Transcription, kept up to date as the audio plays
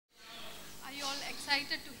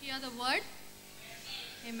excited to hear the word?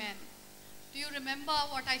 Amen. Do you remember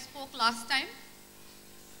what I spoke last time?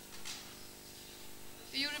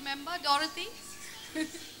 Do you remember, Dorothy?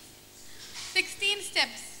 16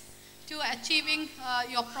 steps to achieving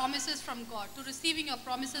your promises from God, to receiving your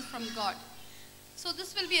promises from God. So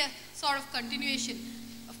this will be a sort of continuation.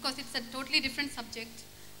 Of course, it's a totally different subject.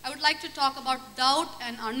 I would like to talk about doubt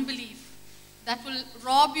and unbelief that will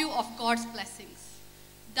rob you of God's blessings.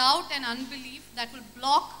 Doubt and unbelief that will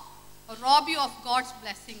block or rob you of God's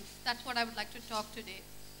blessings. That's what I would like to talk today.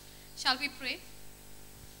 Shall we pray?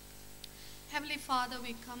 Heavenly Father,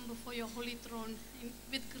 we come before your holy throne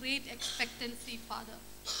with great expectancy, Father.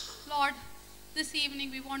 Lord, this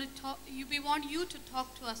evening we want you to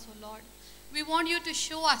talk to us, O Lord. We want you to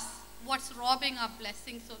show us what's robbing our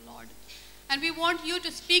blessings, O Lord. And we want you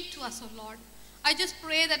to speak to us, O Lord. I just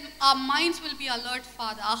pray that our minds will be alert,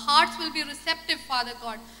 Father. Our hearts will be receptive, Father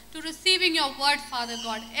God, to receiving your word, Father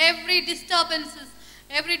God. Every disturbing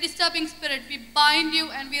spirit, we bind you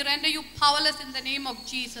and we render you powerless in the name of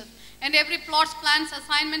Jesus. And every plots, plans,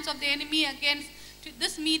 assignments of the enemy against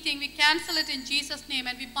this meeting, we cancel it in Jesus' name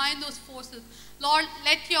and we bind those forces. Lord,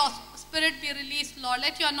 let your spirit be released, Lord.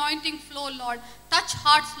 Let your anointing flow, Lord. Touch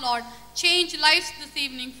hearts, Lord. Change lives this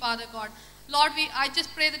evening, Father God. Lord, I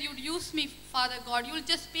just pray that you would use me, Father God. You will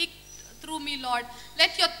just speak through me, Lord.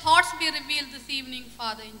 Let your thoughts be revealed this evening,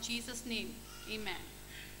 Father, in Jesus' name. Amen.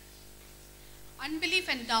 Unbelief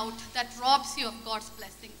and doubt that robs you of God's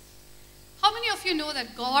blessings. How many of you know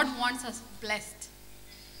that God wants us blessed?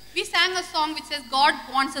 We sang a song which says, God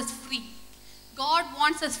wants us free. God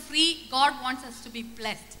wants us free. God wants us to be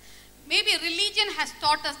blessed. Maybe religion has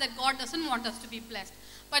taught us that God doesn't want us to be blessed.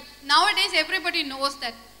 But nowadays, everybody knows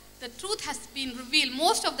that the truth has been revealed.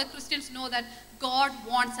 Most of the Christians know that God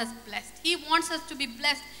wants us blessed. He wants us to be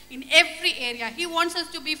blessed in every area. He wants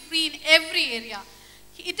us to be free in every area.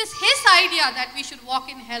 It is His idea that we should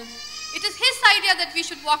walk in health. It is His idea that we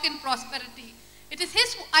should walk in prosperity. It is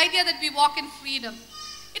His idea that we walk in freedom.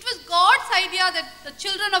 It was God's idea that the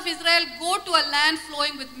children of Israel go to a land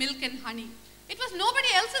flowing with milk and honey. It was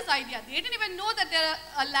nobody else's idea. They didn't even know that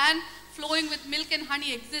a land flowing with milk and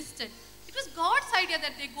honey existed. It was God's idea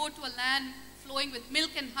that they go to a land flowing with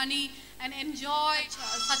milk and honey and enjoy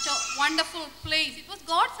such a wonderful place. It was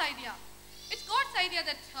God's idea. It's God's idea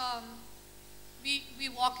that we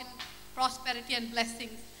walk in prosperity and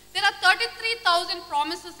blessings. There are 33,000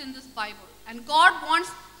 promises in this Bible, and God wants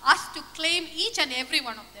us to claim each and every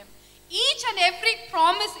one of them. Each and every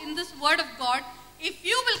promise in this word of God, if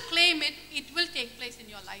you will claim it, it will take place in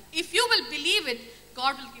your life. If you will believe it,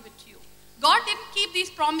 God will give it to you. God didn't keep these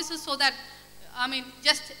promises so that,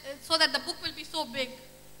 just so that the book will be so big.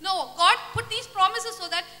 No, God put these promises so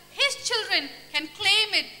that His children can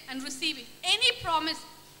claim it and receive it. Any promise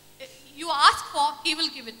you ask for, He will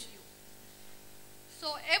give it to you.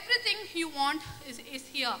 So everything you want is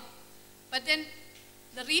here. But then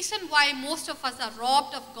the reason why most of us are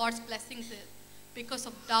robbed of God's blessings is because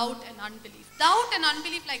of doubt and unbelief. Doubt and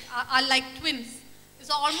unbelief are like twins. It's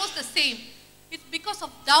almost the same. It's because of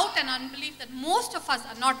doubt and unbelief that most of us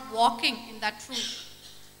are not walking in that truth.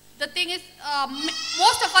 The thing is,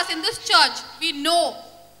 most of us in this church, we know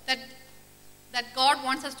that God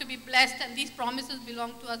wants us to be blessed and these promises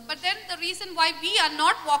belong to us. But then the reason why we are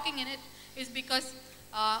not walking in it is because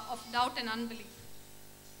of doubt and unbelief.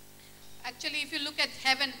 Actually, if you look at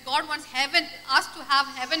heaven, God wants us to have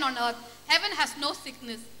heaven on earth. Heaven has no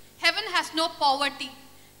sickness. Heaven has no poverty.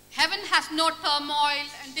 Heaven has no turmoil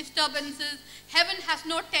and disturbances. Heaven has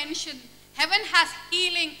no tension. Heaven has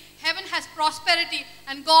healing. Heaven has prosperity.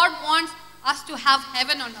 And God wants us to have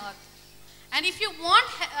heaven on earth. And if you want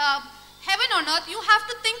heaven on earth, you have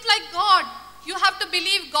to think like God. You have to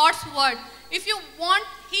believe God's word. If you want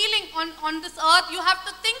healing on this earth, you have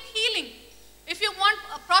to think healing. If you want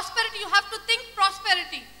prosperity, you have to think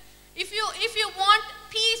prosperity. If you want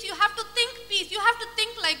peace, you have to think peace. You have to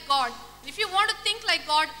think like God. If you want to think like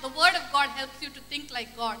God, the word of God helps you to think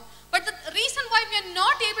like God. But the reason why we are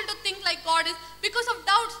not able to think like God is because of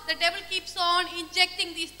doubts. The devil keeps on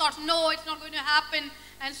injecting these thoughts. No, it's not going to happen.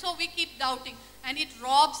 And so we keep doubting. And it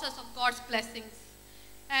robs us of God's blessings.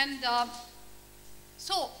 And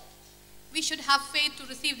so we should have faith to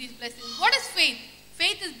receive these blessings. What is faith?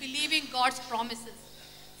 Faith is believing God's promises.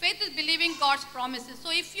 Faith is believing God's promises.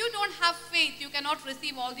 So if you don't have faith, you cannot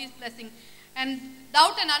receive all these blessings. And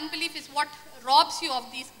doubt and unbelief is what robs you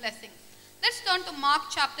of these blessings. Let's turn to Mark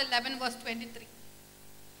chapter 11, verse 23.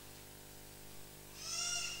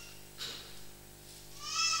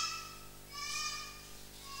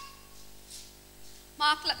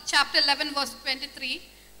 Mark chapter 11, verse 23.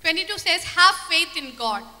 22 says, have faith in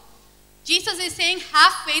God. Jesus is saying,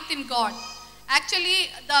 have faith in God. Actually,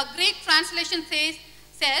 the Greek translation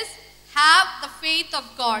says, have the faith of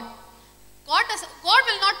God. God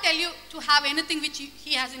will not tell you to have anything which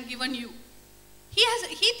He hasn't given you. He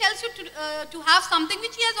tells you to have something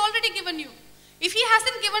which He has already given you. If He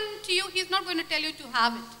hasn't given to you, He's not going to tell you to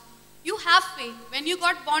have it. You have faith. When you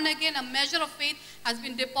got born again, a measure of faith has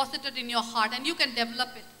been deposited in your heart and you can develop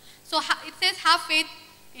it. So it says, have faith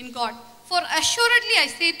in God. For assuredly I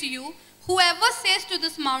say to you, whoever says to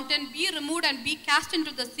this mountain, be removed and be cast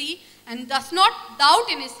into the sea, and does not doubt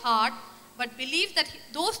in his heart, but believes that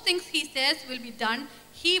those things he says will be done,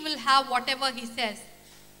 he will have whatever he says.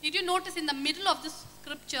 Did you notice in the middle of this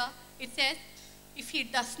scripture, it says, if he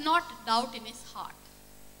does not doubt in his heart.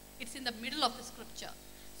 It's in the middle of the scripture.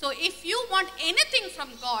 So if you want anything from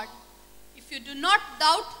God, if you do not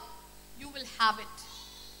doubt, you will have it.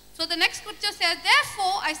 So the next scripture says,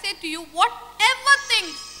 therefore I say to you, whatever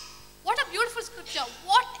things, what a beautiful scripture,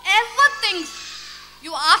 whatever things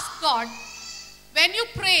you ask God, when you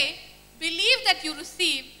pray, believe that you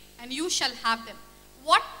receive and you shall have them.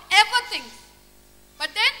 Whatever things. But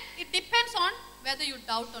then it depends on whether you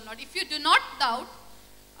doubt or not. If you do not doubt,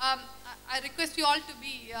 I request you all to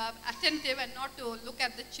be attentive and not to look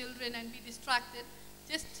at the children and be distracted.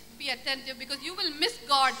 Just be attentive, because you will miss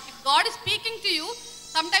God. If God is speaking to you,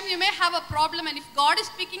 sometimes you may have a problem, and if God is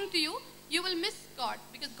speaking to you, you will miss God,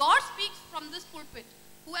 because God speaks from this pulpit.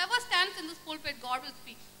 Whoever stands in this pulpit, God will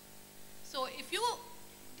speak. So if you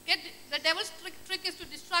get, the devil's trick is to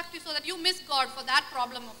distract you so that you miss God for that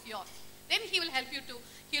problem of yours. Then he will help you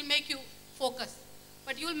he'll make you focus.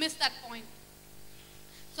 But you will miss that point.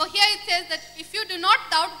 So here it says that if you do not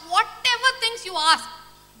doubt, whatever things you ask,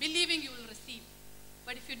 believing you will receive.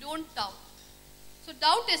 But if you don't doubt. So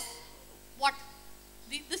doubt is what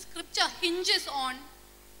this scripture hinges on,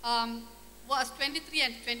 verse 23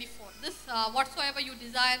 and 24. This, whatsoever you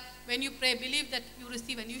desire, when you pray, believe that you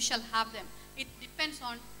receive and you shall have them. It depends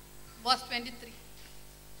on verse 23.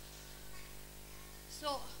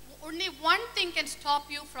 So only one thing can stop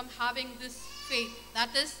you from having this faith.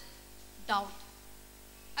 That is doubt.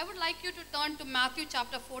 I would like you to turn to Matthew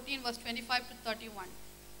chapter 14, verse 25 to 31.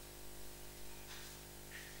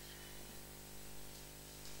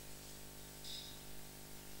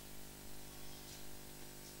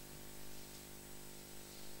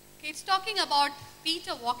 Okay, it's talking about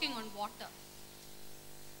Peter walking on water.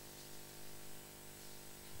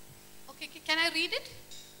 Okay, can I read it?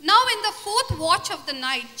 Now in the fourth watch of the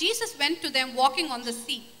night, Jesus went to them walking on the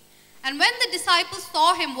sea. And when the disciples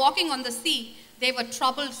saw him walking on the sea, they were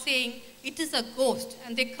troubled, saying, it is a ghost.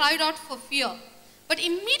 And they cried out for fear. But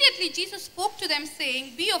immediately Jesus spoke to them,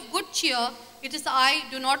 saying, be of good cheer, it is I,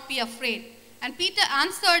 do not be afraid. And Peter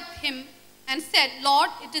answered him and said, Lord,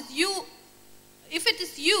 it is you. If it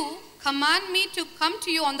is you, command me to come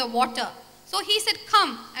to you on the water. So he said,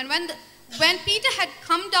 come. And when Peter had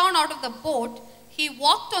come down out of the boat, he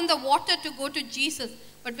walked on the water to go to Jesus.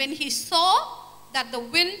 But when he saw that the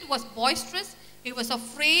wind was boisterous, he was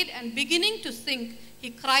afraid, and beginning to sink, he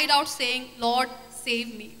cried out, saying, Lord,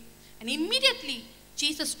 save me. And immediately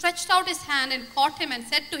Jesus stretched out his hand and caught him and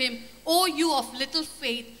said to him, O you of little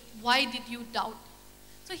faith, why did you doubt?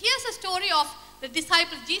 So here's a story of the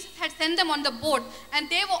disciples. Jesus had sent them on the boat, and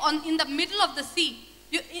they were in the middle of the sea.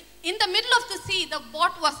 In the middle of the sea, the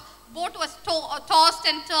boat was tossed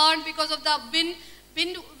and turned because of the wind.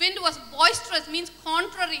 Wind was boisterous, means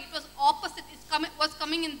contrary. It was opposite. It was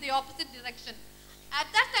coming in the opposite direction. At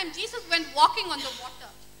that time, Jesus went walking on the water.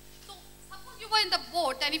 So suppose you were in the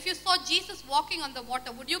boat, and if you saw Jesus walking on the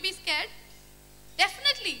water, would you be scared?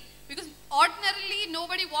 Definitely, because ordinarily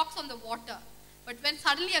nobody walks on the water. But when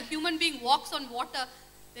suddenly a human being walks on water,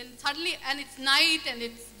 then suddenly, and it's night and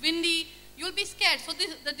it's windy, you'll be scared. So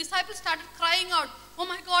the disciples started crying out, oh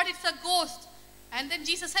my God, it's a ghost. And then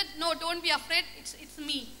Jesus said, no, don't be afraid, it's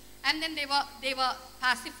me. And then they were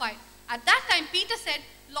pacified. At that time, Peter said,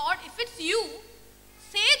 Lord, if it's you,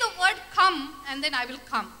 say the word come, and then I will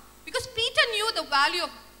come. Because Peter knew the value of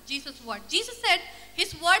Jesus' word. Jesus said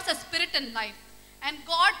his words are spirit and life. And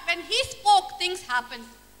God, when he spoke, things happened.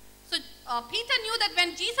 So Peter knew that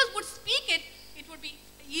when Jesus would speak it, it would be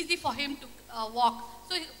easy for him to walk.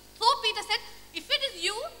 So Peter said, if it is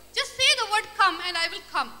you, just say the word come and I will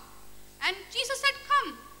come. And Jesus said,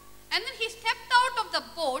 come. And then he stepped out of the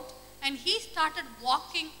boat and he started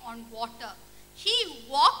walking on water. He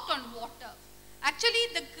walked on water. Actually,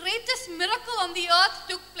 the greatest miracle on the earth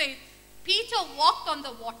took place. Peter walked on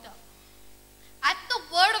the water. At the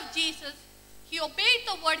word of Jesus, he obeyed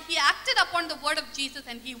the word, he acted upon the word of Jesus,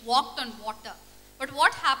 and he walked on water. But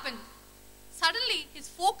what happened? suddenly his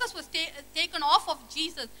focus was taken off of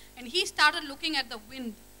Jesus, and he started looking at the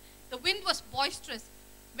wind. The wind was boisterous.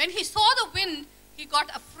 When he saw the wind, he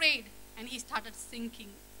got afraid and he started sinking.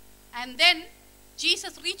 And then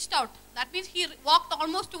Jesus reached out. That means he walked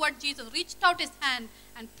almost toward Jesus, reached out his hand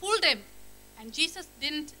and pulled him. And Jesus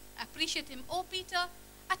didn't appreciate him. Oh, Peter,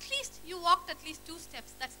 at least you walked at least 2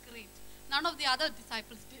 steps. That's great. None of the other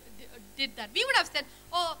disciples did that. We would have said,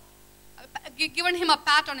 oh, given him a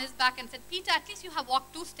pat on his back and said, Peter, at least you have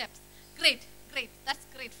walked 2 steps. Great, great. That's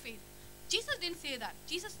great faith. Jesus didn't say that.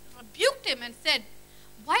 Jesus rebuked him and said,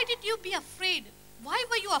 why did you be afraid? Why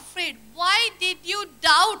were you afraid? Why did you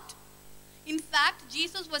doubt? In fact,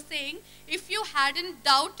 Jesus was saying, if you hadn't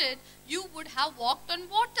doubted, you would have walked on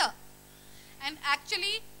water. And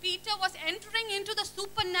actually, Peter was entering into the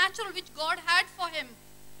supernatural which God had for him.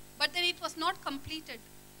 But then it was not completed.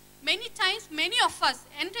 Many times, many of us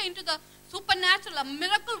enter into the supernatural, a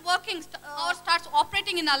miracle working starts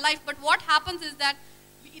operating in our life. But what happens is that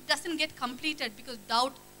it doesn't get completed because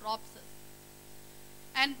doubt robs us.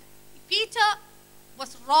 And Peter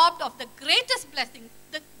was robbed of the greatest blessing.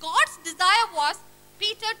 God's desire was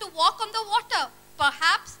Peter to walk on the water.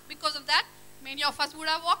 Perhaps because of that, many of us would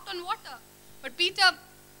have walked on water. But Peter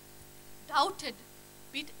doubted.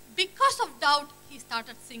 Because of doubt, he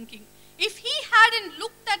started sinking. If he hadn't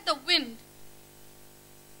looked at the wind,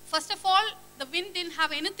 first of all, the wind didn't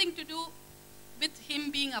have anything to do with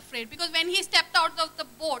him being afraid. Because when he stepped out of the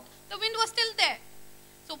boat, the wind was still there.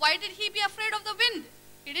 So why did he be afraid of the wind?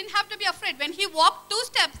 He didn't have to be afraid. When he walked 2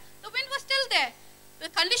 steps, the wind was still there. The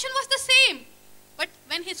condition was the same. But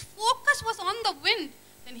when his focus was on the wind,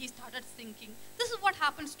 then he started sinking. This is what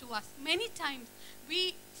happens to us. Many times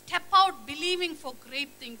we step out believing for great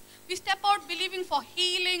things. We step out believing for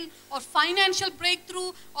healing or financial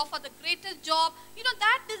breakthrough or for the greatest job. You know,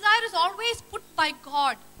 that desire is always put by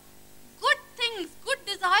God. Good things, good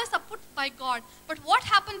desires are put by God. But what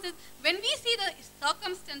happens is when we see the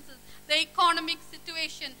circumstances, the economic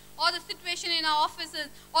situation or the situation in our offices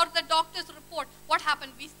or the doctor's report, what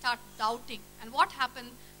happens? We start doubting. And what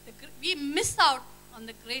happens? We miss out on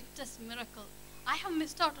the greatest miracle. I have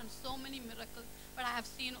missed out on so many miracles, but I have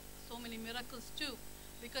seen so many miracles too,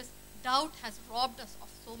 because doubt has robbed us of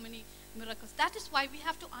so many miracles. That is why we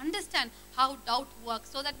have to understand how doubt works,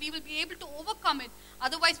 so that we will be able to overcome it.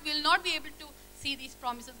 Otherwise, we will not be able to see these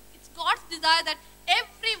promises. It's God's desire that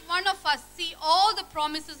every one of us see all the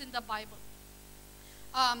promises in the Bible.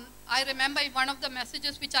 I remember in one of the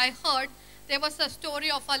messages which I heard, there was a story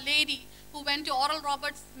of a lady who went to Oral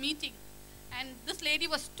Roberts' meeting. And this lady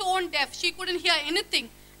was stone deaf. She couldn't hear anything.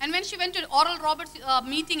 And when she went to Oral Roberts'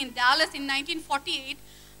 meeting in Dallas in 1948,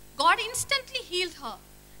 God instantly healed her.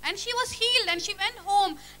 And she was healed, and she went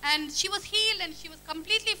home, and she was healed, and she was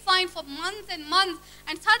completely fine for months and months.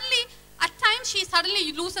 And suddenly, at times, she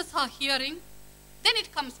suddenly loses her hearing. Then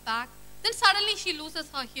it comes back. Then suddenly she loses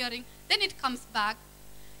her hearing. Then it comes back.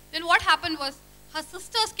 Then what happened was, her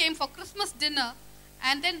sisters came for Christmas dinner,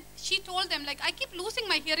 and then she told them, like, I keep losing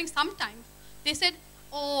my hearing sometimes. They said,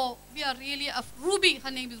 oh, we are really, Ruby,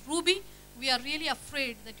 her name is Ruby, we are really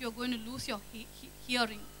afraid that you're going to lose your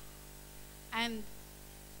hearing. And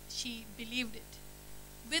she believed it.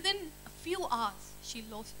 Within a few hours, she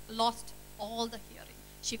lost all the hearing.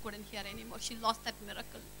 She couldn't hear anymore. She lost that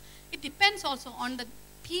miracle. It depends also on the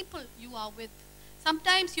people you are with.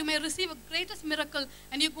 Sometimes you may receive a greatest miracle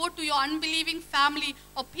and you go to your unbelieving family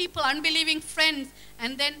or people, unbelieving friends,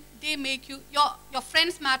 and then they make you, your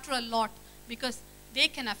friends matter a lot because they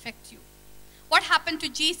can affect you. What happened to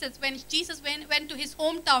Jesus when Jesus went to his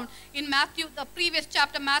hometown in Matthew, the previous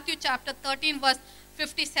chapter, Matthew chapter 13, verse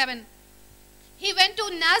 57. He went to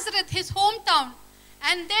Nazareth, his hometown,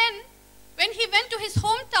 and then when he went to his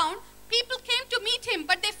hometown, people came to meet him,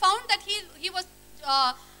 but they found that he was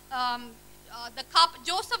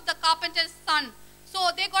Joseph the carpenter's son. So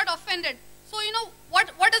they got offended. So you know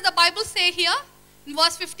what does the Bible say here in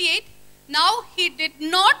verse 58? Now he did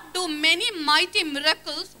not do many mighty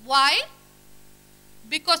miracles. Why?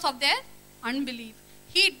 Because of their unbelief.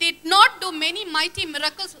 He did not do many mighty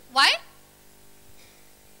miracles. Why?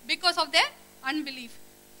 Because of their unbelief.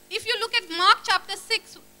 If you look at Mark chapter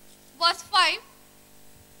 6, verse 5,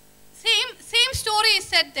 same story is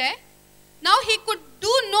said there. Now he could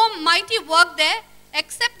do no mighty work there,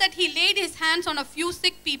 except that he laid his hands on a few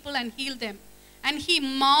sick people and healed them. And he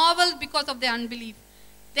marveled because of their unbelief.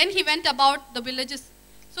 Then he went about the villages.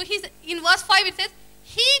 So in verse 5 it says,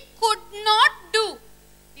 he could not do.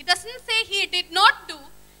 It doesn't say he did not do.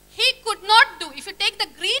 He could not do. If you take the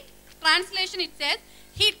Greek translation, it says,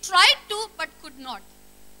 he tried to but could not.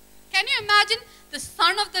 Can you imagine the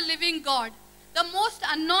Son of the living God, the most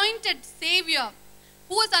anointed Savior,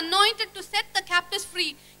 who was anointed to set the captives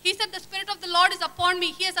free. He said, the Spirit of the Lord is upon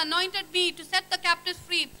me. He has anointed me to set the captives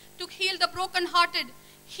free, to heal the brokenhearted.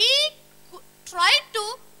 He tried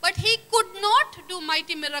to, but he could not do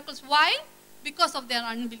mighty miracles. Why? Because of their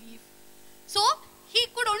unbelief. So, he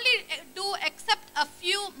could only do except a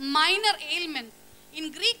few minor ailments.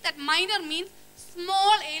 In Greek, that minor means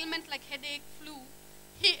small ailments like headache, flu.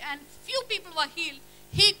 And few people were healed.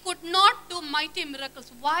 He could not do mighty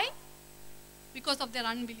miracles. Why? Because of their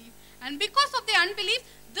unbelief. And because of their unbelief,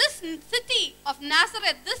 this city of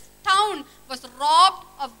Nazareth, this town, was robbed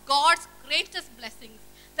of God's greatest blessings.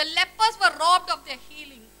 The lepers were robbed of their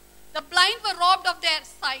healing. The blind were robbed of their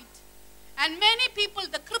sight. And many people,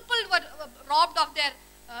 the crippled, were robbed of their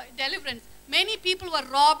deliverance. Many people were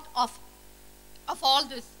robbed of all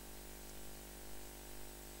this.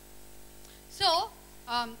 So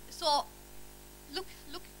look,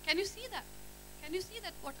 can you see that? Can you see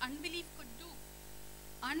that what unbelief could do?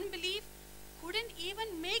 Unbelief couldn't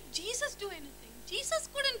even make Jesus do anything. Jesus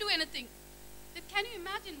couldn't do anything. Then can you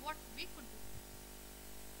imagine what we could do?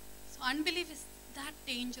 So unbelief is that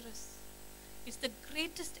dangerous. It's the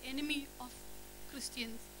greatest enemy of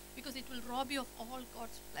Christians because it will rob you of all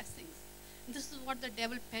God's blessings. And this is what the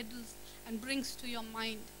devil peddles and brings to your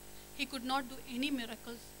mind. He could not do any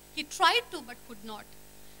miracles. He tried to but could not.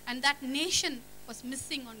 And that nation was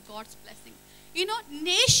missing on God's blessing. You know,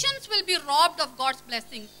 nations will be robbed of God's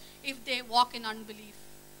blessing if they walk in unbelief.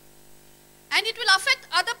 And it will affect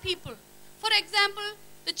other people. For example,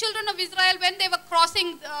 the children of Israel, when they were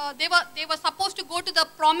crossing, they were supposed to go to the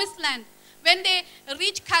promised land. When they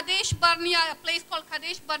reached Kadesh Barnea, a place called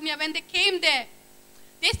Kadesh Barnea, when they came there,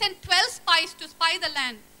 they sent 12 spies to spy the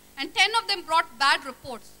land. And 10 of them brought bad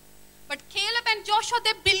reports. But Caleb and Joshua,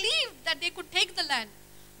 they believed that they could take the land.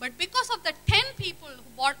 But because of the 10 people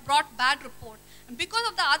who brought bad report, and because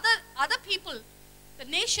of the other people, the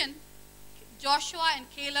nation, Joshua and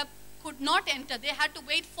Caleb could not enter. They had to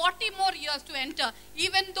wait 40 more years to enter,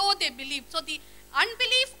 even though they believed. So the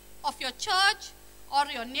unbelief of your church or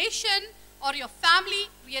your nation or your family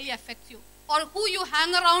really affects you. Or who you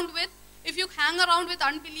hang around with. If you hang around with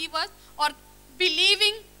unbelievers or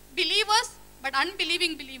believing believers but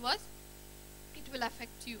unbelieving believers, it will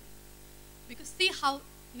affect you. Because see how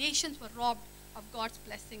nations were robbed of God's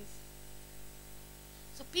blessings.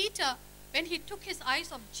 So Peter, when he took his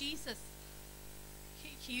eyes off Jesus,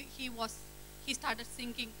 he started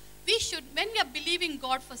thinking, we should, when we are believing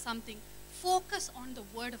God for something, focus on the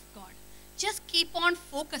word of God. Just keep on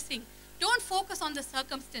focusing. Don't focus on the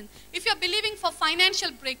circumstance. If you're believing for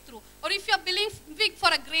financial breakthrough, or if you're believing for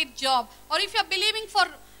a great job, or if you're believing for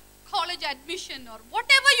college admission, or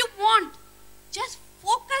whatever you want, just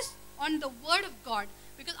focus on the word of God.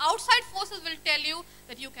 Because outside forces will tell you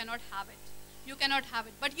that you cannot have it. You cannot have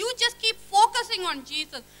it. But you just keep focusing on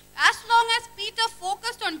Jesus. As long as Peter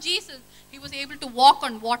focused on Jesus, he was able to walk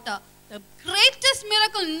on water. The greatest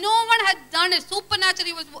miracle no one had done is supernatural.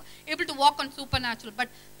 He was able to walk on supernatural. But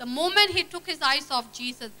the moment he took his eyes off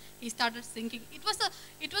Jesus, he started sinking. It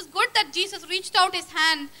was good that Jesus reached out his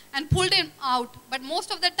hand and pulled him out. But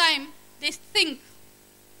most of the time, they sink.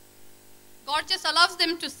 God just allows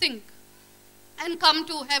them to sink and come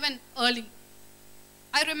to heaven early.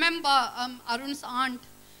 I remember Arun's aunt,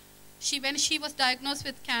 when she was diagnosed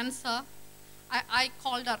with cancer, I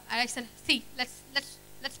called her. I said, see,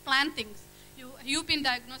 let's plan things. You've been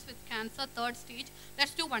diagnosed with cancer, 3rd stage.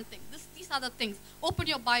 Let's do one thing. These are the things. Open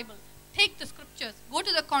your Bible. Take the scriptures. Go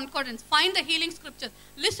to the concordance. Find the healing scriptures.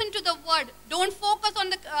 Listen to the word. Don't focus on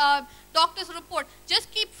the doctor's report.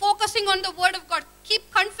 Just keep focusing on the word of God.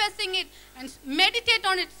 Keep confessing it and meditate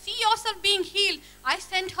on it. See yourself being healed. I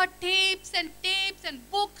sent her tapes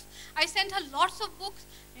and books. I sent her lots of books.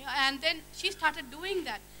 And then she started doing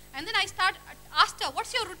that. And then I asked her,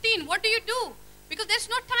 what's your routine? What do you do? Because there's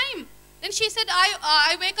no time. Then she said,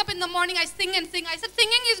 I wake up in the morning, I sing and sing. I said,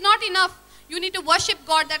 singing is not enough. You need to worship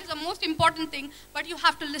God. That is the most important thing. But you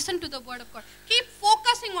have to listen to the word of God. Keep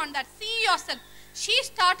focusing on that. See yourself. She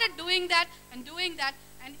started doing that. And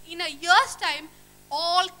in a year's time,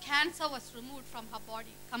 all cancer was removed from her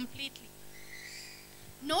body completely.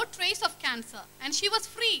 No trace of cancer. And she was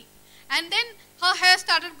free. And then her hair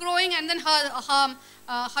started growing. And then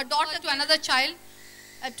her daughter to another child.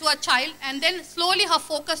 To a child. And then slowly her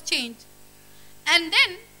focus changed. And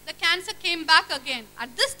then the cancer came back again.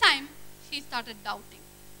 At this time, she started doubting.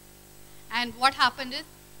 And what happened is,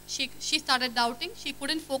 she started doubting. She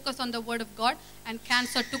couldn't focus on the word of God. And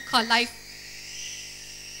cancer took her life.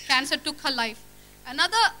 Cancer took her life.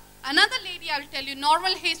 Another lady, I will tell you,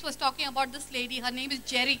 Norval Hayes was talking about this lady. Her name is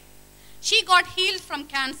Jerry. She got healed from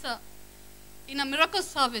cancer. in a miracle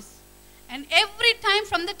service. And every time,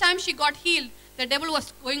 from the time she got healed, the devil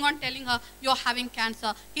was going on telling her, you're having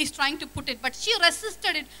cancer. He's trying to put it. But she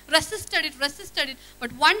resisted it.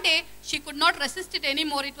 But one day, she could not resist it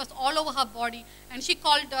anymore. It was all over her body. And she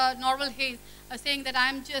called Norval Hayes, saying that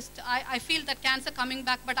I feel that cancer coming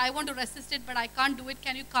back, but I want to resist it, but I can't do it.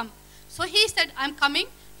 Can you come? So he said, I'm coming.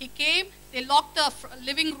 He came, they locked the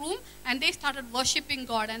living room, and they started worshiping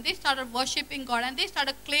God, and they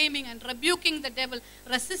started claiming and rebuking the devil,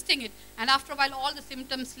 resisting it. And after a while, all the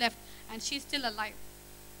symptoms left, and she's still alive.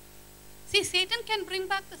 See, Satan can bring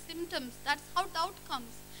back the symptoms. That's how doubt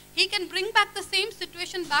comes. He can bring back the same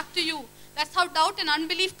situation back to you. That's how doubt and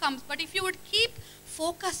unbelief comes. But if you would keep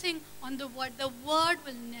focusing on the word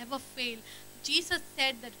will never fail. Jesus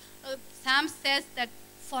said that, Sam says that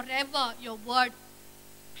forever your word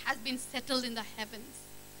has been settled in the heavens.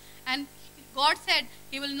 And God said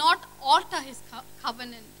he will not alter his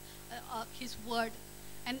covenant, his word.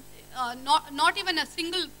 And not even a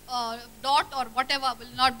single dot or whatever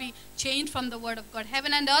will not be changed from the word of God.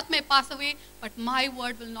 Heaven and earth may pass away, but my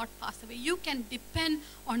word will not pass away. You can depend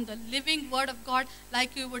on the living word of God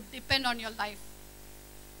like you would depend on your life.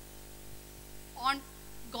 On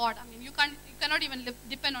God. I mean, you cannot even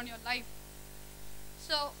depend on your life.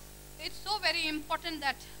 So it's so very important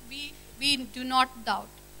that we do not doubt.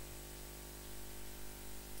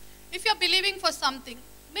 If you're believing for something,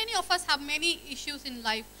 many of us have many issues in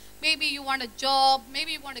life. Maybe you want a job,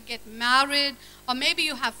 maybe you want to get married, or maybe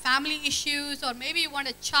you have family issues, or maybe you want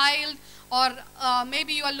a child, or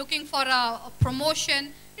maybe you are looking for a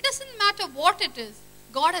promotion. It doesn't matter what it is.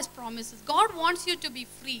 God has promises. God wants you to be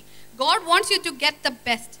free. God wants you to get the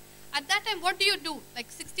best. At that time, what do you do? Like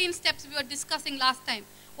 16 steps we were discussing last time.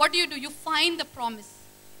 What do? You find the promise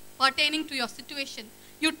pertaining to your situation.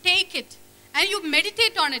 You take it and you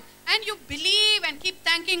meditate on it and you believe and keep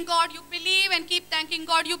thanking God. You believe and keep thanking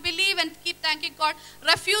God. You believe and keep thanking God.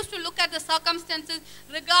 Refuse to look at the circumstances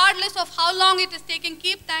regardless of how long it is taking.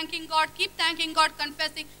 Keep thanking God,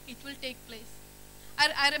 confessing. It will take place.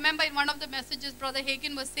 I remember in one of the messages, Brother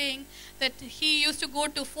Hagin was saying that he used to go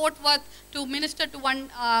to Fort Worth to minister to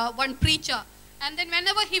one preacher. And then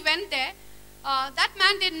whenever he went there, that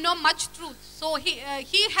man didn't know much truth. So he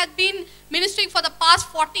had been ministering for the past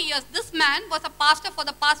 40 years. This man was a pastor for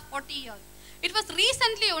the past 40 years. It was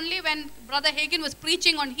recently only when Brother Hagin was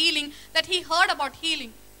preaching on healing that he heard about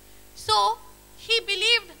healing. So he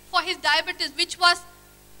believed for his diabetes, which was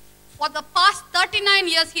for the past 39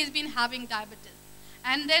 years he's been having diabetes.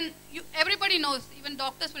 And then everybody knows, even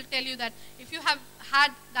doctors will tell you that if you have had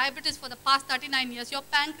diabetes for the past 39 years, your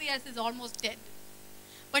pancreas is almost dead.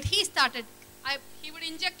 But he started, he would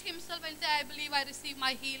inject himself and say, I believe I receive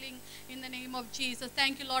my healing in the name of Jesus.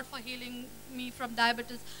 Thank you, Lord, for healing me from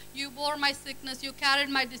diabetes. You bore my sickness, you carried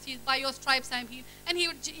my disease. By your stripes I am healed. And he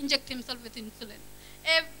would inject himself with insulin.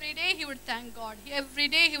 Every day he would thank God. Every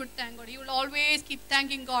day he would thank God. He would always keep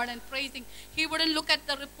thanking God and praising. He wouldn't look at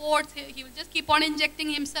the reports. He would just keep on injecting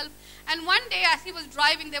himself. And one day as he was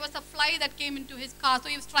driving, there was a fly that came into his car. So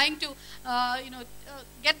he was trying to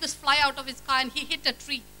get this fly out of his car, and he hit a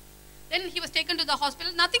tree. Then he was taken to the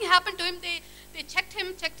hospital. Nothing happened to him. They checked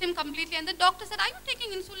him completely. And the doctor said, are you taking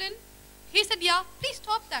insulin? He said, yeah. Please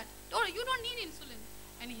stop that. You don't need insulin.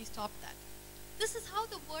 And he stopped that. This is how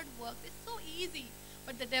the word works. It's so easy.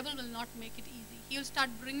 But the devil will not make it easy. He will start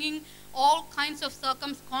bringing all kinds of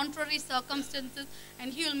contrary circumstances,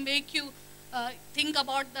 and he will make you think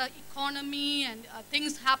about the economy and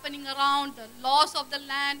things happening around, the laws of the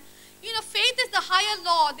land. You know, faith is the higher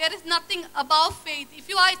law. There is nothing above faith. If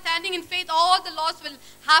you are standing in faith, all the laws will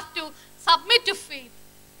have to submit to faith.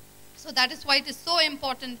 So that is why it is so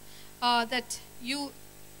important that you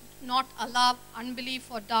not allow unbelief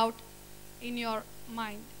or doubt in your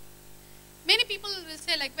mind. Many people will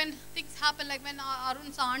say, like when things happen, like when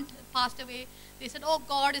Arun's aunt passed away, they said, oh,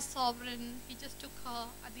 God is sovereign. He just took her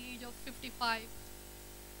at the age of 55.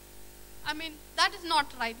 I mean, that is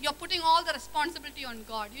not right. You're putting all the responsibility on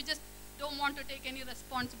God. You just don't want to take any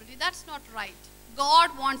responsibility. That's not right.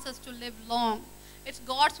 God wants us to live long. It's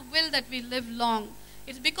God's will that we live long.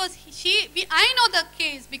 It's because I know the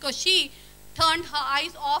case because she turned her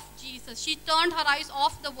eyes off Jesus. She turned her eyes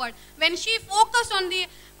off the word. When she focused on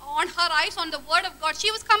her eyes on the word of God,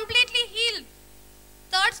 she was completely healed.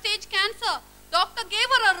 3rd stage cancer. Doctor gave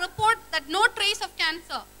her a report that no trace of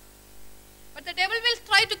cancer. But the devil will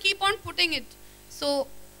try to keep on putting it. So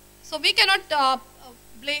we cannot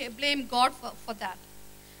blame God for that.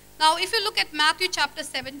 Now, if you look at Matthew chapter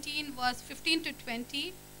 17, verse 15 to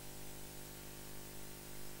 20.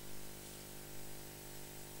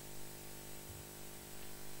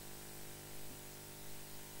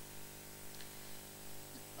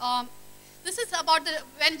 This is about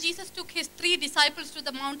when Jesus took his 3 disciples to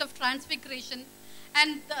the Mount of Transfiguration,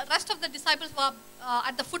 and the rest of the disciples were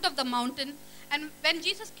at the foot of the mountain. And when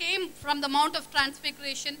Jesus came from the Mount of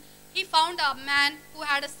Transfiguration, he found a man who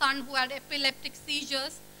had a son who had epileptic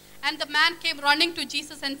seizures. And the man came running to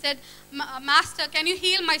Jesus and said, Master, can you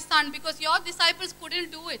heal my son? Because your disciples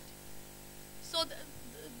couldn't do it. So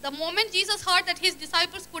the moment Jesus heard that his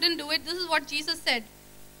disciples couldn't do it, this is what Jesus said.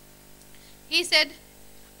 He said,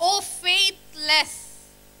 "O faithless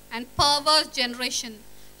and perverse generation,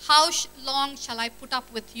 how long shall I put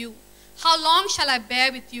up with you? How long shall I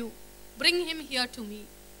bear with you? Bring him here to me."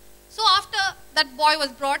 So after that boy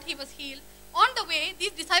was brought, he was healed. On the way,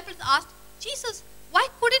 these disciples asked, Jesus, why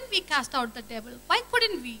couldn't we cast out the devil? Why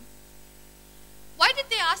couldn't we? Why did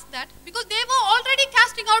they ask that? Because they were already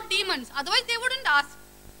casting out demons. Otherwise, they wouldn't ask.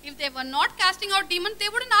 If they were not casting out demons, they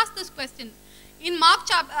wouldn't ask this question. In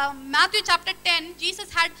Matthew chapter 10,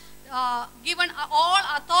 Jesus had given all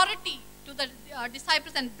authority to the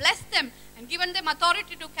disciples and blessed them and given them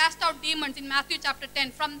authority to cast out demons in Matthew chapter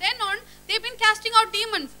 10. From then on, they've been casting out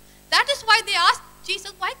demons. That is why they asked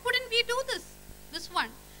Jesus, why couldn't we do this one?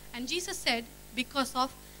 And Jesus said, because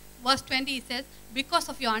of, verse 20 it says, because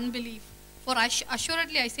of your unbelief. For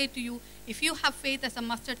assuredly I say to you, if you have faith as a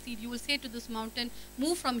mustard seed, you will say to this mountain,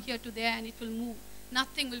 move from here to there, and it will move.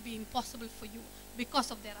 Nothing will be impossible for you because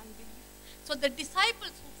of their unbelief. So the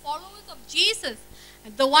disciples who followers of Jesus,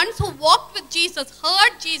 the ones who walked with Jesus,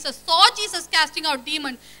 heard Jesus, saw Jesus casting out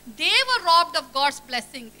demons, they were robbed of God's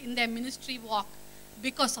blessings in their ministry walk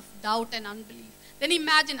because of doubt and unbelief. Then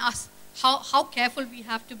imagine us, how careful we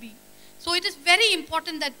have to be. So it is very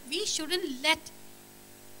important that we shouldn't let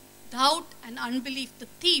doubt and unbelief,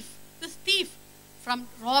 this thief, from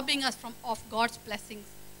robbing us of God's blessings.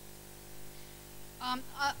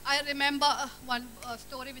 I remember one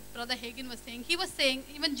story which Brother Hagin was saying. He was saying,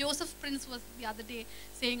 even Joseph Prince was the other day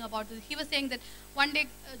saying about this. He was saying that one day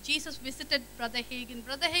Jesus visited Brother Hagin.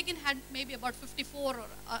 Brother Hagin had maybe about 54 or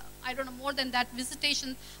I don't know, more than that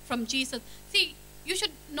visitation from Jesus. See, you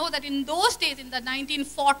should know that in those days, in the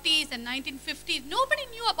 1940s and 1950s, nobody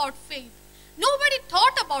knew about faith. Nobody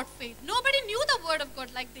thought about faith. Nobody knew the word of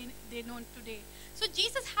God like they know today. So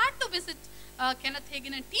Jesus had to visit Kenneth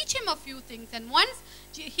Hagin and teach him a few things. And once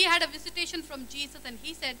he had a visitation from Jesus and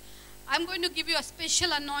he said, I'm going to give you a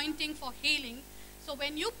special anointing for healing. So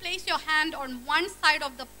when you place your hand on one side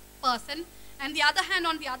of the person and the other hand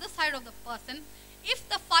on the other side of the person, if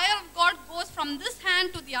the fire of God goes from this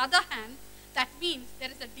hand to the other hand, that means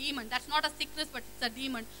there is a demon. That's not a sickness, but it's a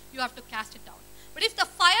demon. You have to cast it out. But if the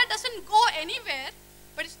fire doesn't go anywhere,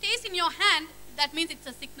 but it stays in your hand, that means it's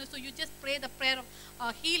a sickness. So you just pray the prayer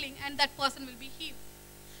of healing and that person will be healed.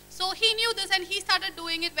 So he knew this and he started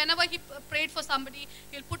doing it. Whenever he prayed for somebody,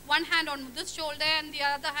 he'll put one hand on this shoulder and the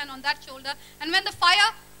other hand on that shoulder. And when the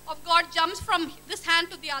fire of God jumps from this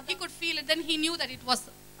hand to the other, he could feel it. Then he knew that it was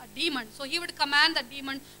a demon. So he would command the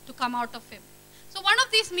demon to come out of him. So one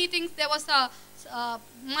of these meetings, there was a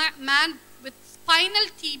man with spinal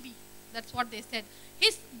TB. That's what they said.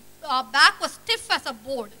 His back was stiff as a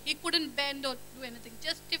board. He couldn't bend or do anything,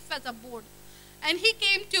 just stiff as a board. And he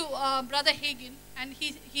came to Brother Hagin and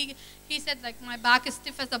he said, like, my back is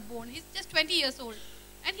stiff as a bone. He's just 20 years old.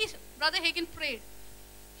 And Brother Hagin prayed.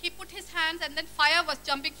 He put his hands and then fire was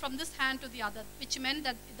jumping from this hand to the other, which meant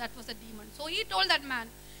that was a demon. So he told that man,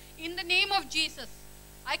 in the name of Jesus,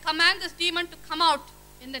 I command this demon to come out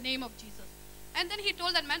in the name of Jesus. And then he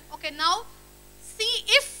told that man, okay, now see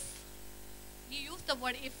if, he used the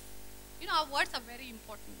word if. You know, our words are very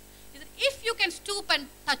important. He said, if you can stoop and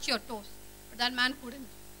touch your toes. But that man couldn't.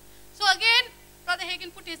 So again, Brother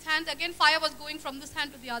Hagin put his hands, again fire was going from this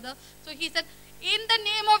hand to the other. So he said, in the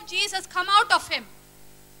name of Jesus, come out of him.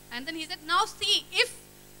 And then he said, now see if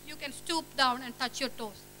you can stoop down and touch your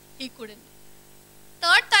toes. He couldn't.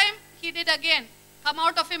 Third time, he did again. Come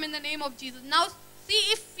out of him in the name of Jesus. Now see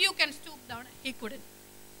if you can stoop down. He couldn't.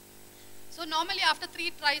 So normally after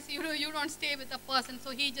 3 tries, you don't stay with a person.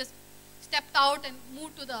 So he just stepped out and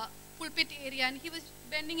moved to the pulpit area and he was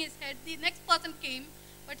bending his head. The next person came,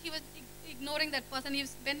 but he was ignoring that person. He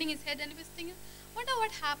was bending his head and he was thinking, wonder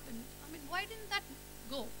what happened. I mean, why didn't that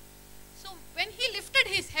go? So when he lifted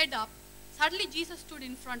his head up, suddenly Jesus stood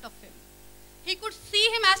in front of him. He could see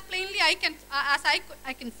him as plainly as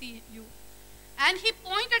I can see you. And he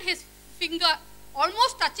pointed his finger,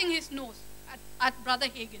 almost touching his nose at Brother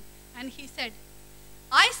Hagin. And he said,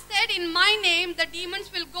 I said in my name the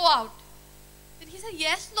demons will go out. And he said,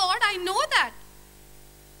 yes, Lord, I know that.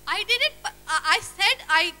 I did it, but I said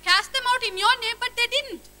I cast them out in your name, but they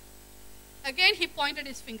didn't. Again, he pointed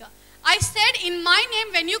his finger. I said in my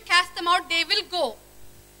name, when you cast them out, they will go.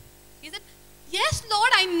 He said, yes, Lord,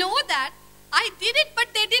 I know that. I did it, but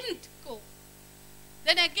they didn't go.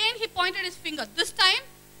 Then again he pointed his finger. This time,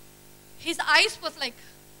 his eyes was like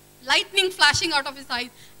lightning flashing out of his eyes.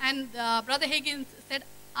 And Brother Hagin said,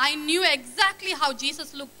 I knew exactly how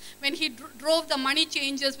Jesus looked when he drove the money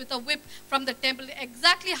changers with a whip from the temple.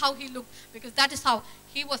 Exactly how he looked. Because that is how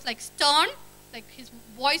he was like stern. Like his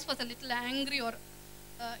voice was a little angry or,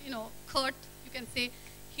 curt, you can say.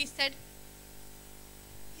 He said,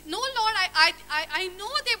 no, Lord, I know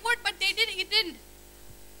they would, but they didn't.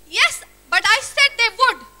 Yes, but I said they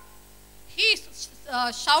would. He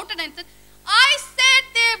shouted and said, I said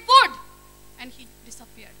they would. And he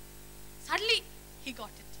disappeared. Suddenly, he got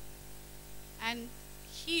it. And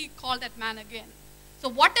he called that man again. So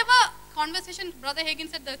whatever conversation Brother Hagin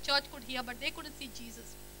said the church could hear, but they couldn't see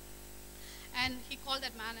Jesus. And he called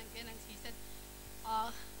that man again and he said,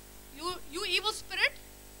 you evil spirit,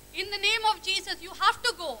 in the name of Jesus, you have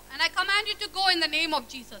to go. And I command you to go in the name of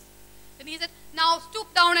Jesus. Then he said, now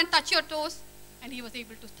stoop down and touch your toes. And he was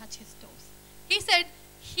able to touch his toes. He said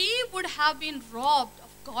he would have been robbed of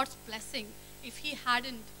God's blessing if he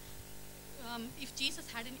hadn't, if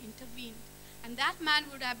Jesus hadn't intervened. And that man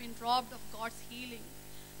would have been robbed of God's healing.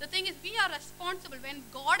 The thing is, we are responsible. When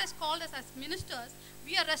God has called us as ministers,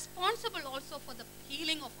 we are responsible also for the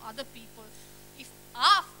healing of other people. If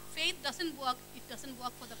our faith doesn't work, it doesn't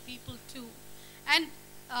work for the people too. And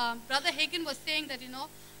Brother Hagin was saying that,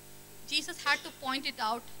 Jesus had to point it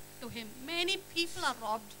out to him. Many people are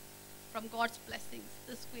robbed from God's blessings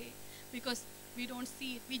this way because we don't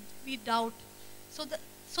see it. We doubt. So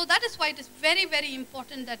that is why it is very, very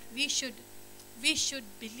important that we should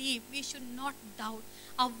believe. We should not doubt.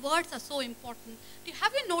 Our words are so important.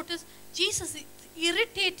 Have you noticed Jesus is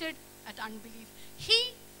irritated at unbelief?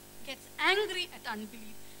 He gets angry at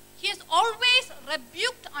unbelief. He has always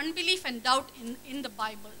rebuked unbelief and doubt in the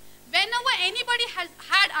Bible. Whenever anybody has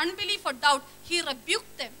had unbelief or doubt, he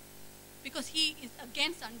rebuked them because he is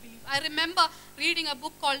against unbelief. I remember reading a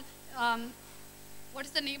book called, what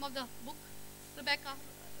is the name of the book, Rebecca?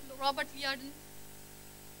 Robert Liardon,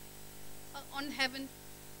 on heaven.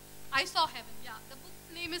 I Saw Heaven, yeah. The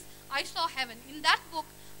book's name is I Saw Heaven. In that book,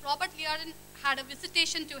 Robert Liardon had a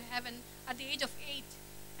visitation to heaven at the age of 8.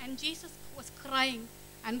 And Jesus was crying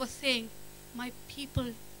and was saying, my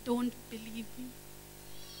people don't believe me.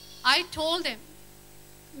 I told them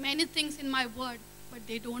many things in my word, but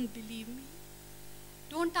they don't believe me.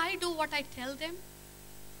 Don't I do what I tell them?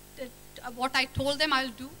 What I told them I'll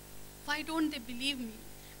do? Why don't they believe me?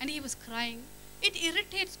 And he was crying. It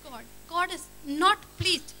irritates God. God is not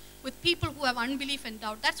pleased with people who have unbelief and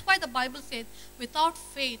doubt. That's why the Bible says, without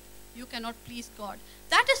faith, you cannot please God.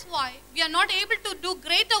 That is why we are not able to do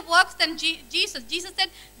greater works than Jesus. Jesus said,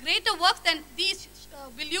 greater works than these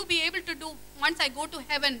will you be able to do once I go to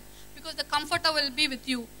heaven, because the Comforter will be with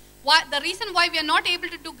you. The reason why we are not able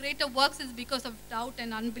to do greater works is because of doubt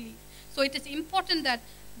and unbelief. So it is important that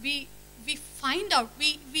we find out,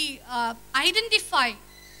 we identify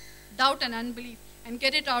doubt and unbelief and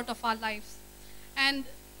get it out of our lives. And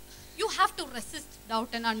you have to resist doubt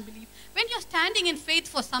and unbelief. When you're standing in faith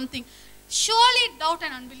for something, surely doubt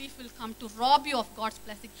and unbelief will come to rob you of God's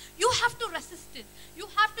blessing. You have to resist it. You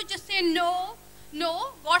have to just say, no,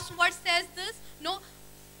 God's word says this. No.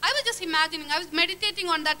 I was just imagining, I was meditating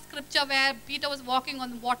on that scripture where Peter was walking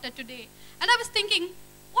on the water today. And I was thinking,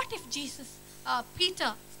 what if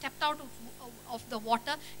Peter stepped out of the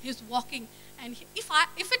water, he was walking. And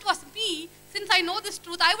if it was me, since I know this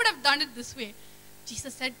truth, I would have done it this way.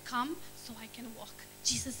 Jesus said, come, so I can walk.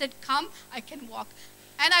 Jesus said, come, I can walk.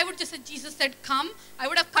 And I would just say, Jesus said, come. I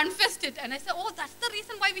would have confessed it. And I said, oh, that's the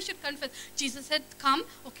reason why we should confess. Jesus said, come.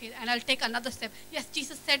 Okay, and I'll take another step. Yes,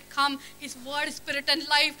 Jesus said, come. His word is spirit and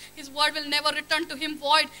life. His word will never return to him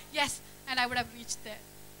void. Yes, and I would have reached there.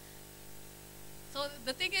 So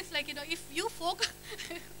the thing is, like, if you focus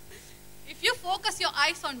your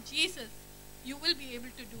eyes on Jesus, you will be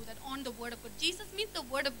able to do that on the word of God. Jesus means the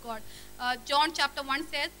word of God. John chapter 1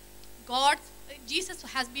 says, Jesus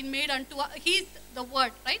has been made unto us. He's the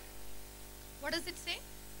word, right? What does it say?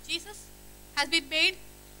 Jesus has been made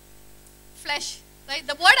flesh, right?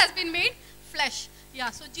 The word has been made flesh. Yeah,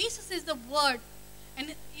 so Jesus is the word.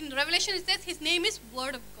 And in Revelation it says his name is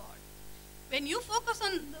Word of God. When you focus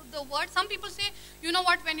on the word, some people say, you know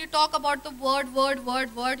what, when you talk about the word,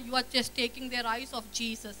 you are just taking their eyes off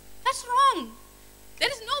Jesus. That's wrong. There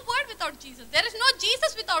is no word without Jesus. There is no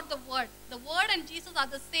Jesus without the word. The word and Jesus are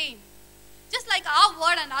the same. Just like our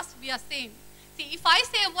word and us, we are same. See, if I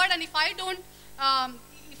say a word and if I don't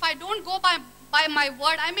go by my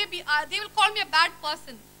word, they will call me a bad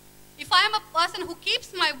person. If I am a person who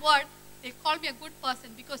keeps my word, They call me a good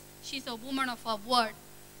person because she's a woman of her word.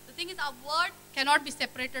 The thing is, our word cannot be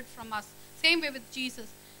separated from us. Same way with Jesus.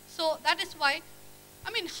 So that is why,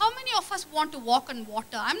 I mean, how many of us want to walk on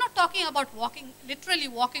water? I'm not talking about walking, literally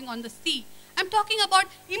walking on the sea. I'm talking about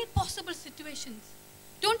impossible situations.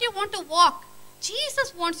 Don't you want to walk?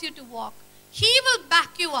 Jesus wants you to walk. He will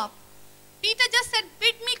back you up. Peter just said,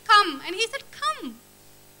 bid me come. And he said, come.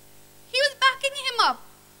 He was backing him up.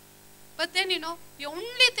 But then, the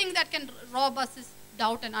only thing that can rob us is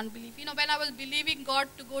doubt and unbelief. When I was believing God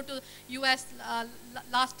to go to US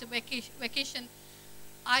last vacation,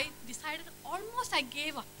 I decided almost I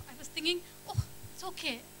gave up. I was thinking, oh, it's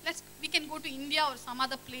okay. We can go to India or some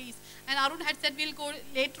other place. And Arun had said we'll go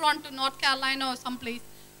later on to North Carolina or someplace.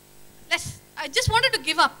 I just wanted to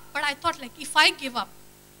give up. But I thought, if I give up,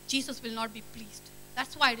 Jesus will not be pleased.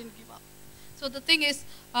 That's why I didn't give up. So the thing is,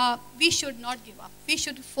 we should not give up. We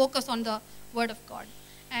should focus on the word of God.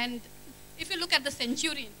 And if you look at the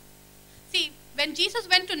centurion, see, when Jesus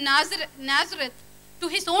went to Nazareth, to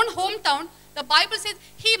his own hometown, the Bible says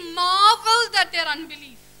he marveled at their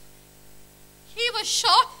unbelief. He was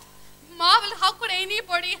shocked, marveled, how could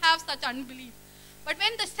anybody have such unbelief? But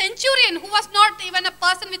when the centurion, who was not even a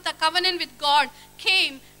person with a covenant with God,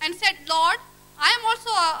 came and said, Lord, I am also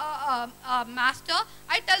a master.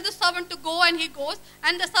 I tell the servant to go and he goes,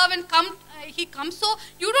 and the servant he comes. So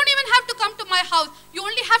you don't even have to come to my house. You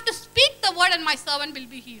only have to speak the word and my servant will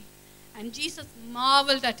be healed. And Jesus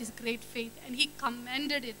marveled at his great faith and he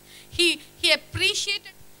commended it. He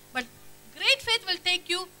appreciated. But great faith will take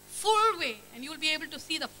you full way and you will be able to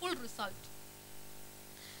see the full result.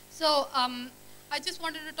 So I just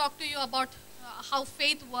wanted to talk to you about how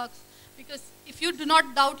faith works. Because if you do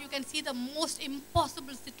not doubt, you can see the most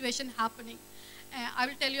impossible situation happening. I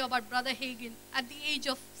will tell you about Brother Hagin. At the age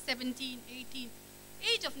of 17, 18,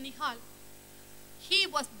 age of Nihal, he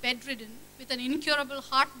was bedridden with an incurable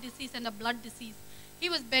heart disease and a blood disease. He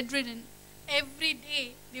was bedridden. Every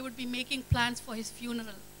day they would be making plans for his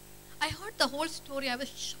funeral. I heard the whole story. I was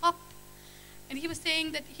shocked. And he was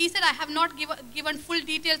saying that, he said, I have not given full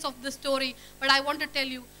details of the story, but I want to tell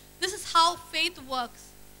you, this is how faith works.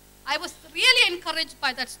 I was really encouraged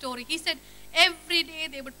by that story. He said, every day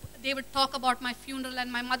they would talk about my funeral,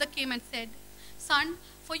 and my mother came and said, son,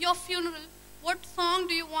 for your funeral, what song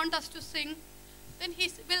do you want us to sing? Then he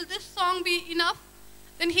said, will this song be enough?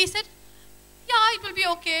 Then he said, yeah, it will be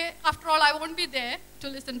okay. After all, I won't be there to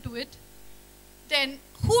listen to it. Then,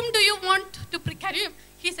 whom do you want to pray?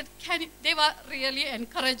 He said, they were really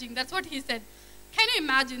encouraging. That's what he said. Can you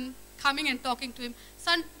imagine coming and talking to him?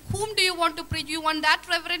 Son, whom do you want to preach? Do you want that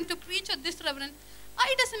reverend to preach or this reverend?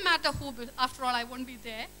 It doesn't matter who, after all, I won't be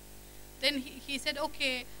there. Then he said,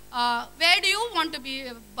 okay, where do you want to be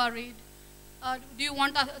buried? Do you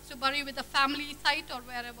want us to bury with a family site or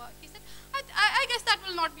wherever? He said, I guess that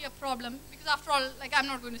will not be a problem because after all, I'm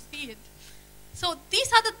not going to see it. So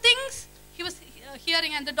these are the things he was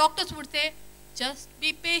hearing, and the doctors would say, just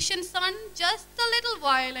be patient, son, just a little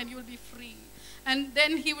while and you will be free. And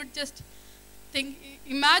then he would just think,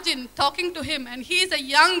 imagine talking to him, and he is a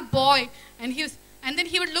young boy, and then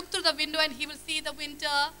he would look through the window and he will see the winter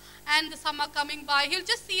and the summer coming by. He'll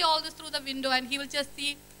just see all this through the window and he will just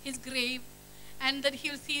see his grave. And then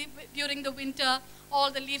he'll see during the winter all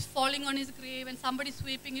the leaves falling on his grave and somebody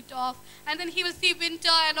sweeping it off. And then he will see winter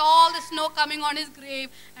and all the snow coming on his grave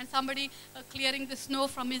and somebody clearing the snow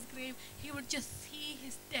from his grave. He would just see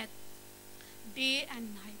his death day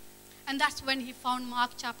and night. And that's when he found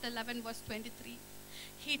Mark chapter 11 verse 23.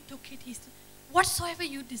 He took it. He said, whatsoever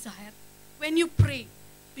you desire, when you pray,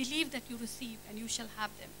 believe that you receive and you shall have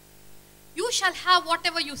them. You shall have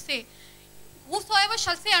whatever you say. Whosoever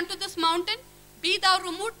shall say unto this mountain, be thou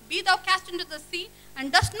removed, be thou cast into the sea,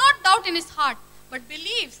 and does not doubt in his heart, but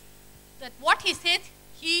believes that what he says,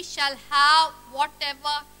 he shall have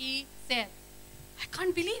whatever he said. I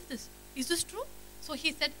can't believe this. Is this true? So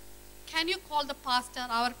he said, can you call the pastor,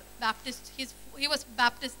 our Baptist, he was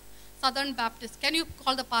Baptist, Southern Baptist. Can you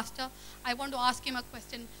call the pastor? I want to ask him a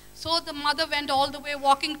question. So the mother went all the way,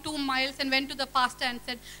 walking 2 miles, and went to the pastor and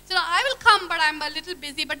said, so I will come, but I'm a little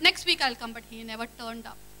busy, but next week I'll come. But he never turned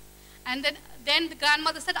up. And then the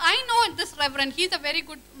grandmother said, I know this reverend, he's a very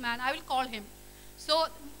good man, I will call him. So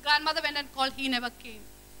grandmother went and called, he never came.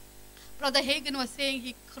 Brother Hagin was saying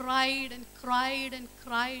he cried and cried and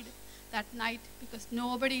cried that night because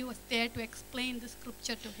nobody was there to explain the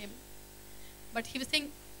scripture to him. But he was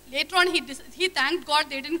saying, later on he thanked God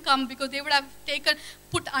they didn't come because they would have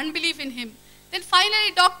put unbelief in him. Then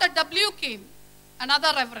finally Dr. W came,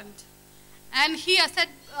 another reverend. And he said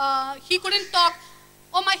he couldn't talk.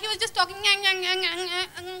 Oh my, he was just talking,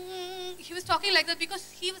 he was talking like that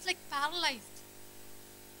because he was like paralyzed.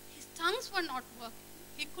 His tongues were not working.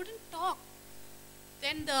 He couldn't talk.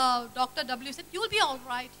 Then the Dr. W said, "You'll be all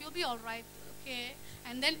right. You'll be all right." Okay.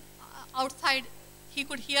 And then outside, he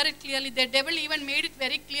could hear it clearly. The devil even made it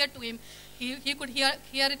very clear to him. He could hear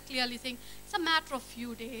it clearly saying, "It's a matter of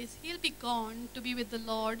few days. He'll be gone to be with the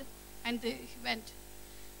Lord." And he went.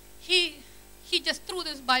 He just threw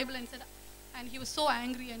this Bible and said, and he was so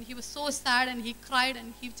angry and he was so sad and he cried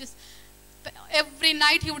and he just, every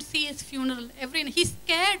night he would see his funeral.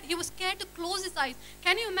 He was scared to close his eyes.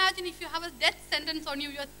 Can you imagine if you have a death sentence on you,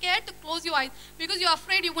 you're scared to close your eyes because you're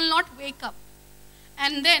afraid you will not wake up.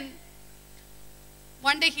 And then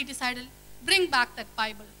one day he decided, bring back that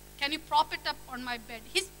Bible. Can you prop it up on my bed?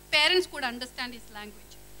 His parents could understand his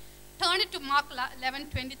language. Turn it to Mark 11,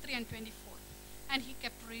 23 and 24. And he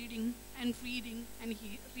kept reading and reading and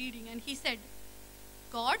reading. And he said,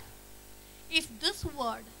 God, if this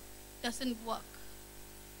word doesn't work,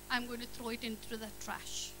 I'm going to throw it into the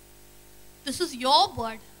trash. This is your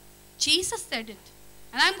word. Jesus said it.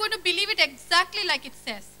 And I'm going to believe it exactly like it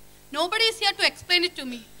says. Nobody is here to explain it to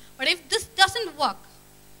me. But if this doesn't work,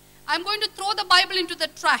 I'm going to throw the Bible into the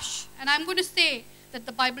trash. And I'm going to say that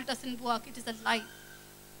the Bible doesn't work. It is a lie.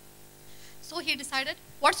 So he decided,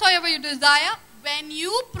 whatsoever you desire, when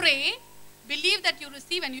you pray, believe that you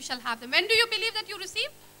receive and you shall have them. When do you believe that you receive?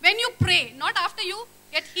 When you pray, not after you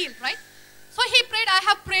get healed, right? So he prayed, I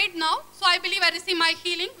have prayed now. So I believe I receive my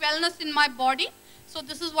healing, wellness in my body. So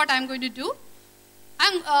this is what I'm going to do.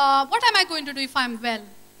 What am I going to do if I'm well?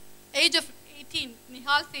 Age of 18,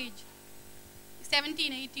 Nihal's age,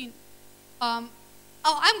 17, 18. I'm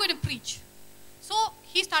going to preach. So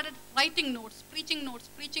he started writing notes, preaching notes,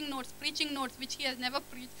 which he has never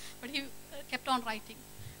preached, but he kept on writing.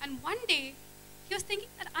 And one day, he was thinking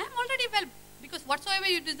that I'm already well, because whatsoever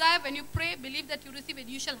you desire, when you pray, believe that you receive it,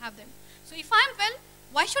 you shall have them. So if I'm well,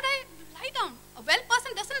 why should I lie down? A well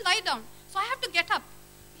person doesn't lie down. So I have to get up.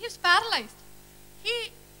 He was paralyzed.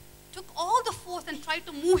 He took all the force and tried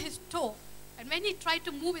to move his toe. And when he tried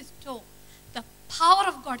to move his toe, the power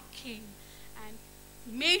of God came and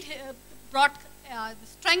brought the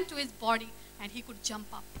strength to his body, and he could jump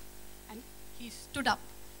up. And he stood up.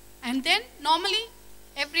 And then normally,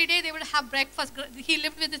 every day they would have breakfast. He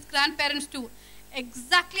lived with his grandparents too.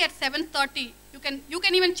 Exactly at 7:30, you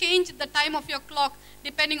can even change the time of your clock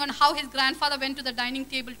depending on how his grandfather went to the dining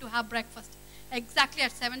table to have breakfast. Exactly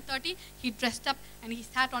at 7:30, he dressed up and he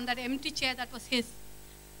sat on that empty chair that was his.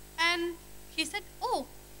 And he said, oh,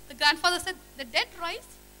 the grandfather said, the dead rise?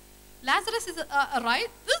 Lazarus is alive?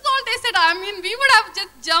 This is all they said. I mean, we would have just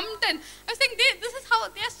jumped. And I was saying, this is how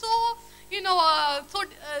they're so,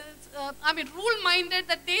 rule-minded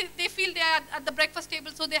that they feel they are at the breakfast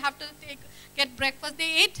table, so they have to get breakfast.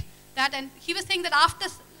 They ate that, and he was saying that after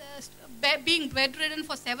being bedridden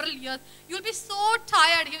for several years, you'll be so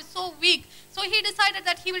tired. He was so weak. So he decided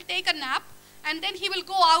that he will take a nap, and then he will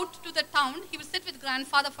go out to the town. He will sit with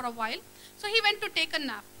grandfather for a while. So he went to take a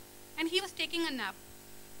nap, and he was taking a nap.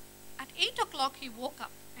 At 8 o'clock, he woke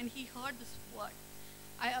up, and he heard this word.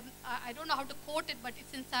 I don't know how to quote it, but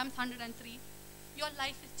it's in Psalms 103. Your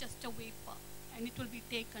life is just a vapor, and it will be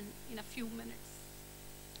taken in a few minutes.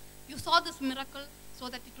 You saw this miracle so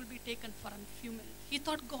that it will be taken for a few minutes. He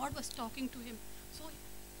thought God was talking to him. So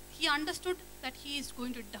he understood that he is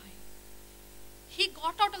going to die. He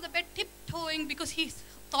got out of the bed tiptoeing because he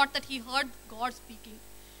thought that he heard God speaking.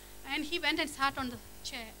 And he went and sat on the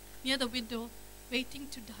chair near the window, waiting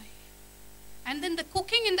to die. And then the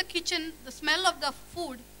cooking in the kitchen, the smell of the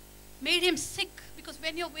food made him sick, because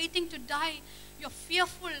when you're waiting to die, you're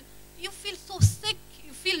fearful, you feel so sick,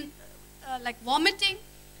 you feel like vomiting.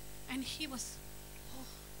 And he was,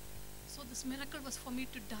 so this miracle was for me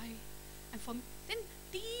to die. And then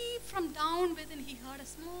deep from down within, he heard a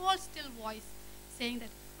small still voice saying that,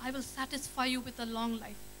 I will satisfy you with a long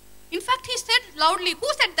life. In fact, he said loudly, who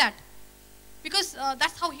said that? Because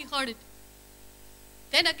that's how he heard it.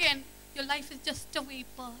 Then again, your life is just a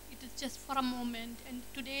vapor. It is just for a moment. And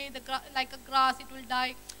today, like a grass, it will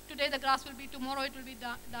die. Today the grass will be, tomorrow it will be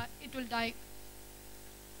it will die.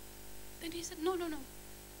 Then he said, no.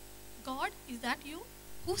 God, is that you?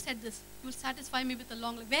 Who said this? You will satisfy me with a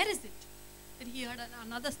long life. Where is it? Then he heard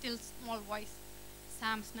another still small voice.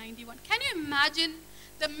 Psalms 91. Can you imagine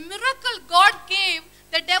the miracle God gave?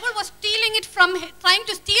 The devil was stealing it from him, trying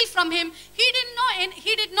to steal from him. He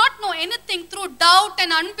did not know anything through doubt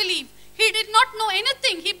and unbelief. He did not know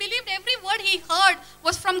anything. He believed every word he heard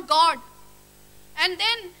was from God.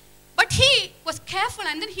 But he was careful,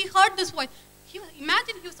 and then he heard this voice.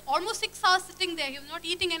 Imagine, he was almost 6 hours sitting there. He was not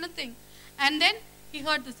eating anything. And then he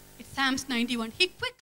heard this. It's Psalms 91. He quickly